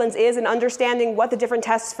measurement equivalence is and understanding what the different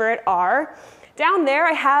tests for it are. Down there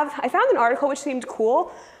I found an article which seemed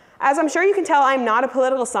cool. As I'm sure you can tell, I'm not a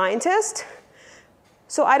political scientist.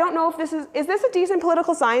 So I don't know if this is this a decent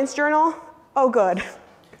political science journal? Oh, good.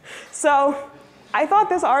 So I thought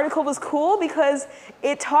this article was cool because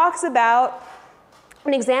it talks about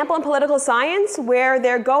an example in political science where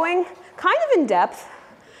they're going kind of in depth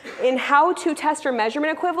in how to test for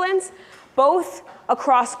measurement equivalence, both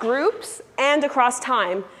across groups and across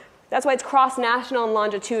time. That's why it's cross-national and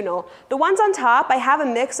longitudinal. The ones on top, I have a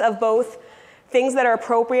mix of both things that are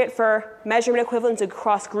appropriate for measurement equivalence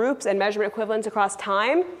across groups and measurement equivalence across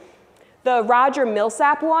time. The Roger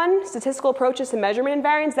Millsap one, Statistical Approaches to Measurement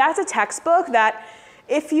Invariance, that's a textbook that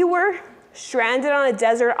if you were stranded on a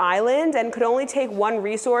desert island and could only take one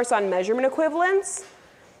resource on measurement equivalence,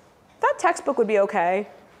 that textbook would be okay.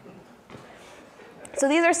 So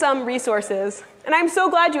these are some resources. And I'm so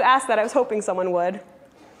glad you asked that. I was hoping someone would.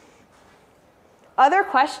 Other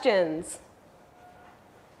questions?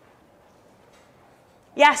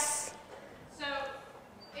 Yes? So,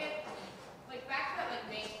 back to that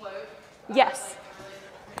main quote. Yes. A really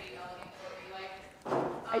pretty elegant quote you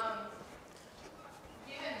like.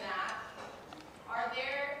 Given that, are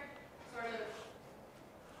there sort of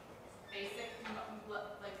basic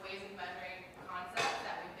ways of measuring concepts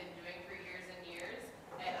that we've been doing for years and years?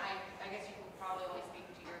 And I guess you can probably only speak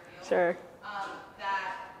to your field. Sure.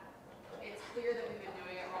 That it's clear that we've been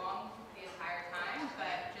doing it wrong the entire time,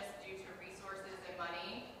 but just due to resources and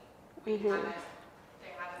money, they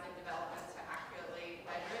haven't been developments to accurately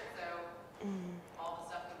measure it. So all the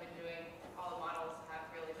stuff we've been doing, all the models have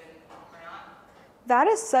really been for naught. That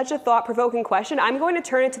is such a thought-provoking question. I'm going to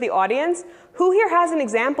turn it to the audience. Who here has an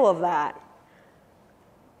example of that?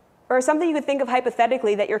 Or something you could think of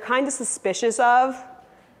hypothetically that you're kind of suspicious of?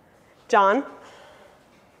 John?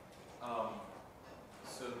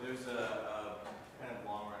 So there's a kind of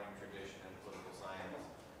long-running tradition in political science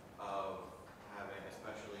of having,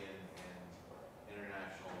 especially in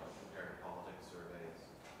international comparative politics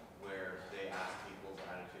surveys, where they ask people's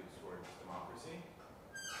attitudes towards democracy,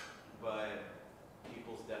 but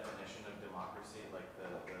people's definition of democracy, like the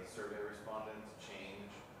survey respondents, change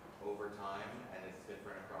over time, and it's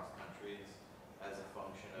different across countries as a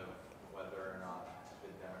function of whether or not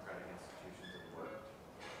the democratic institutions have worked.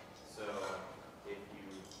 So if you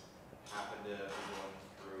happen to be going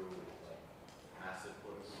through massive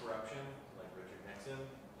political corruption, like Richard Nixon,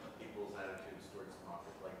 people's attitudes towards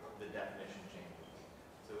democracy, the definition changes.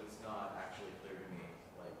 So it's not actually clear to me,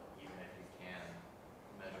 even if you can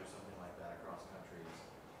measure something like that across countries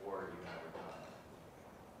or even over time.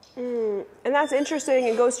 And that's interesting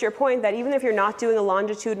and goes to your point that even if you're not doing a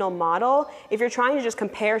longitudinal model, if you're trying to just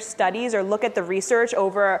compare studies or look at the research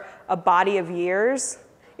over a body of years,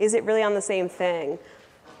 is it really on the same thing?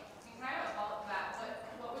 And kind of all of that,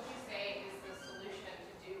 what would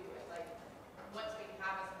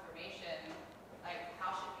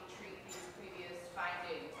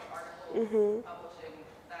publishing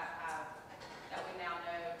that we now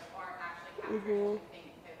know aren't actually capturing what we think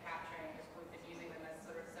they're capturing, if we've been using them as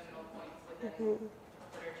sort of seminal points within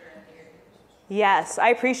literature and theory. Yes, I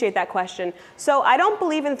appreciate that question. So I don't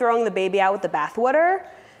believe in throwing the baby out with the bathwater.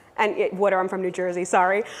 I'm from New Jersey,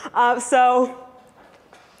 sorry. So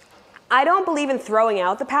I don't believe in throwing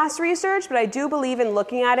out the past research, but I do believe in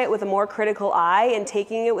looking at it with a more critical eye and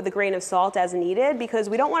taking it with a grain of salt as needed, because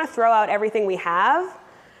we don't want to throw out everything we have,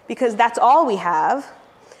 because that's all we have.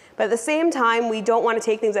 But at the same time, we don't want to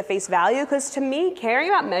take things at face value, because to me, caring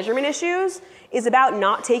about measurement issues is about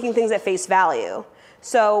not taking things at face value.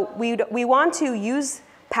 So we want to use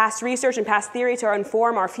past research and past theory to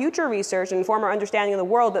inform our future research and inform our understanding of the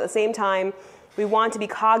world, but at the same time, we want to be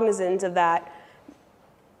cognizant of that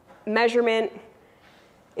measurement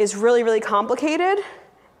is really, really complicated,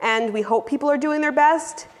 and we hope people are doing their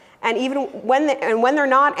best. And even when they're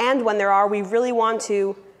not and when there are, we really want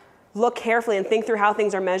to look carefully and think through how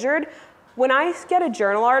things are measured. When I get a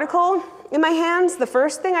journal article in my hands,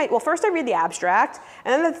 first I read the abstract,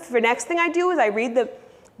 and then the next thing I do is I read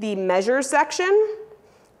the measures section,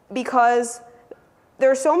 because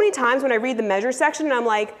there are so many times when I read the measures section and I'm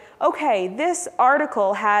like, okay, this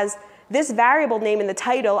article has this variable name in the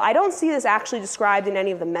title. I don't see this actually described in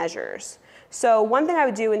any of the measures. So one thing I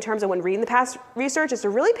would do in terms of when reading the past research is to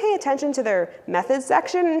really pay attention to their methods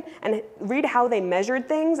section and read how they measured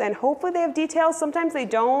things, and hopefully they have details. Sometimes they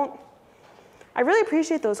don't. I really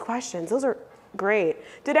appreciate those questions. Those are great.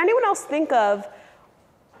 Did anyone else think of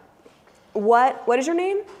what is your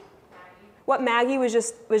name? Maggie. What Maggie was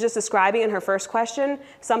just describing in her first question?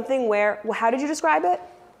 Something where, how did you describe it?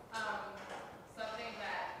 Something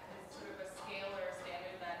that is sort of a scale or a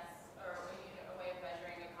standard or a way of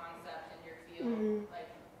measuring a concept in your field. Like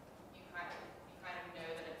you kind of know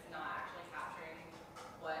that it's not actually capturing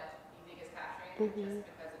what you think is capturing, just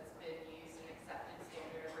because it's been used and accepted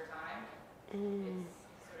standard over time. It's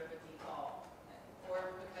sort of a default,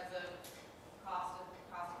 or because of cost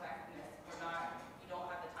effectiveness, you don't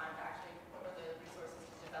have the time to actually, or the resources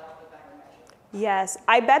to develop a better measure. Yes,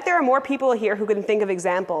 I bet there are more people here who can think of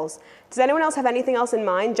examples. Does anyone else have anything else in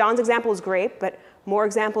mind? John's example is great, but more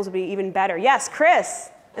examples would be even better. Yes, Chris,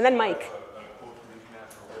 and then Mike. A quote from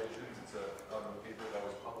International Relations. It's a paper that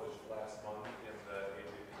was published last month in the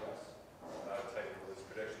ICPSR. Title is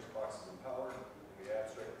Predictions, Boxes, and Power. In the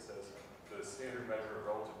abstract, it says the standard measure of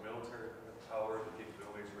relative military power to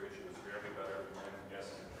capabilities ratio is rarely better than random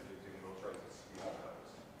guessing and predicting militarized speed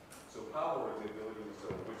outcomes. So power is the ability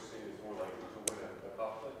to know which state is more likely to win a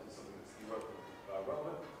conflict is something that's theoretically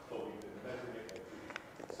relevant, but we've been measuring it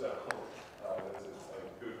like so that's a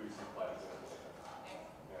good recent class example.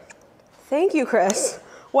 Yeah. Thank you, Chris.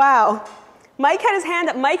 Wow. Mike had his hand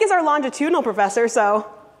up. Mike is our longitudinal professor, so.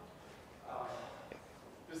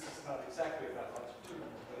 This is not exactly about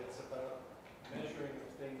longitudinal, but it's about measuring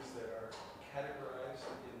things that are categorized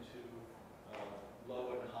into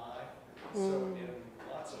low and high. So in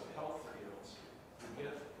lots of health fields, you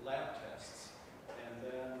get lab tests, and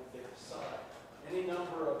then they decide any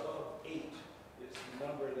number above 8 is the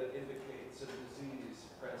number that indicates a disease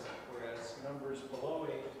present, whereas numbers below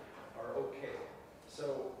 8 are okay.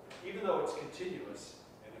 So even though it's continuous,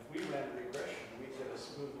 and if we ran regression, we'd get a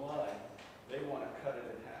smooth line, they want to cut it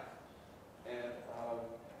in half. And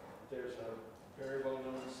there's a very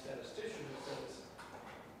well-known statistician who says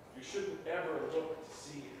you shouldn't ever look to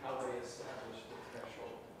see how they establish the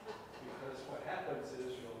threshold. Because what happens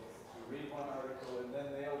is you read one article and then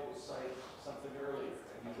they'll cite something earlier.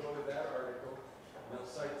 And you go to that article and they'll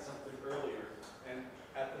cite something earlier. And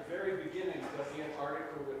at the very beginning, there'll be an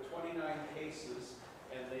article with 29 cases,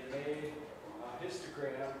 and they made a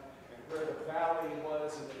histogram, and where the valley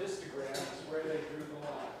was in the histogram is where they drew the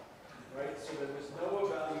line, right? So there was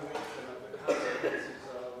no evaluation of the consequences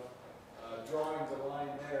of drawing the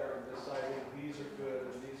line there and deciding these are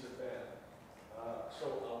good and these are bad.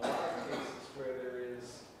 So a lot of cases where there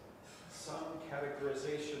is some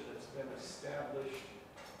categorization that's been established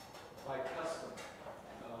by custom,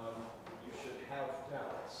 you should have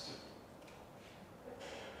doubts.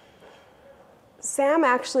 Sam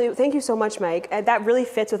actually, thank you so much, Mike. That really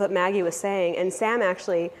fits with what Maggie was saying. And Sam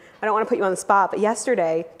actually, I don't want to put you on the spot, but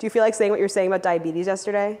yesterday, do you feel like saying what you were saying about diabetes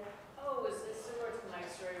yesterday? Oh, it was similar to my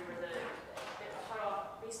story where the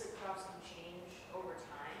basic cutoffs can change over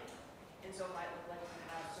time. And so it might look like you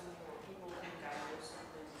have so many more people who can diagnose with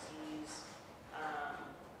the disease,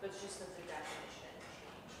 but it's just that the definition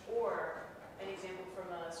changed. Or an example from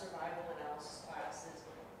a survival analysis class is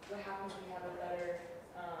what happens when you have a better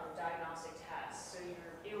diagnostic test. So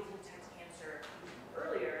you're able to detect cancer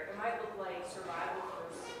earlier. It might look like survival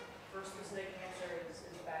for specific cancer is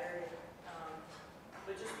better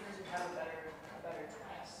have a better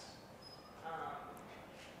test.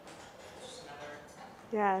 It's just another.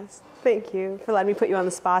 Yes, thank you for letting me put you on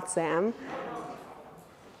the spot, Sam.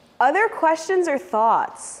 Other questions or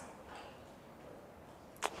thoughts?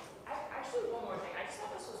 Actually, one more thing. I just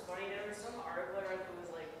thought this was funny. There was some article I read that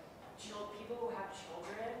was like, people who have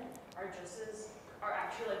children are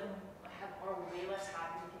actually like are way less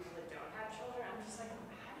happy than people that don't have children. I'm just like,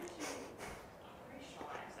 how did you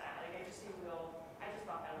operationalize that? Like, I just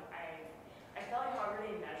thought that I felt like however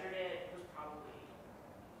they measured it was probably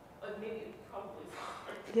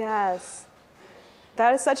Yes.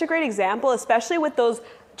 That is such a great example, especially with those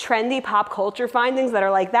trendy pop culture findings that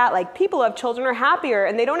are like that. Like, people who have children are happier,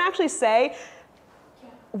 and they don't actually say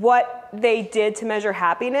what they did to measure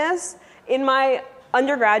happiness. In my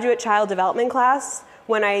undergraduate child development class,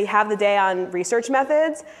 when I have the day on research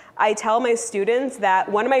methods, I tell my students that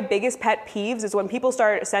one of my biggest pet peeves is when people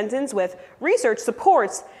start a sentence with research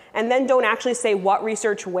supports and then don't actually say what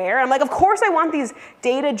research where. I'm like, of course I want these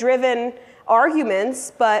data-driven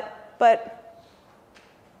arguments, but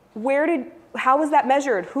how was that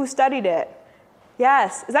measured? Who studied it?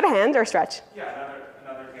 Yes. Is that a hand or a stretch? Yeah,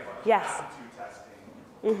 another example. Yes. Aptitude testing.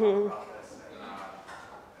 We talked about this in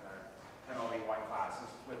our MLB1 classes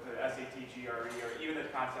with the SAT, GRE, or even the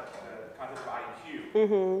concept of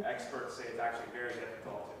IQ. Experts say it's actually very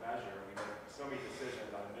difficult to measure. We make so many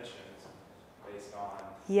decisions on admissions based on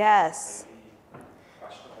Yes. maybe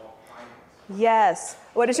questionable findings. Yes.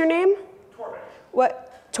 What is your name? Torbit.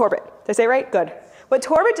 What? Torbit. Did I say it right? Good. What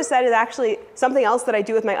Torbit just said is actually something else that I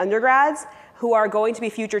do with my undergrads who are going to be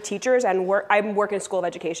future teachers, and I'm working in a school of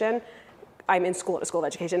education. I'm in school at a school of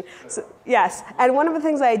education. So, yes. And one of the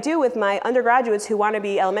things that I do with my undergraduates who want to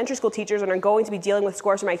be elementary school teachers and are going to be dealing with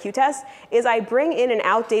scores from IQ tests is I bring in an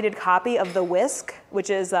outdated copy of the WISC, which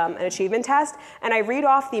is an achievement test, and I read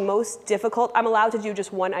off the most difficult. I'm allowed to do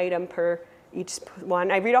just one item per each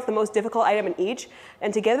one. I read off the most difficult item in each,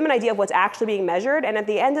 and to give them an idea of what's actually being measured. And at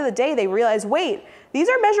the end of the day, they realize, wait, these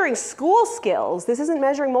are measuring school skills. This isn't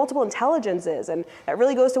measuring multiple intelligences. And that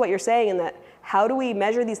really goes to what you're saying, in that how do we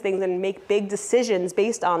measure these things and make big decisions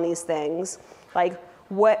based on these things? Like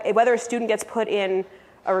whether a student gets put in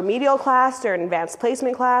a remedial class or an advanced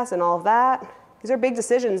placement class and all of that. These are big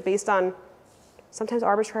decisions based on sometimes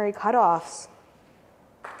arbitrary cutoffs.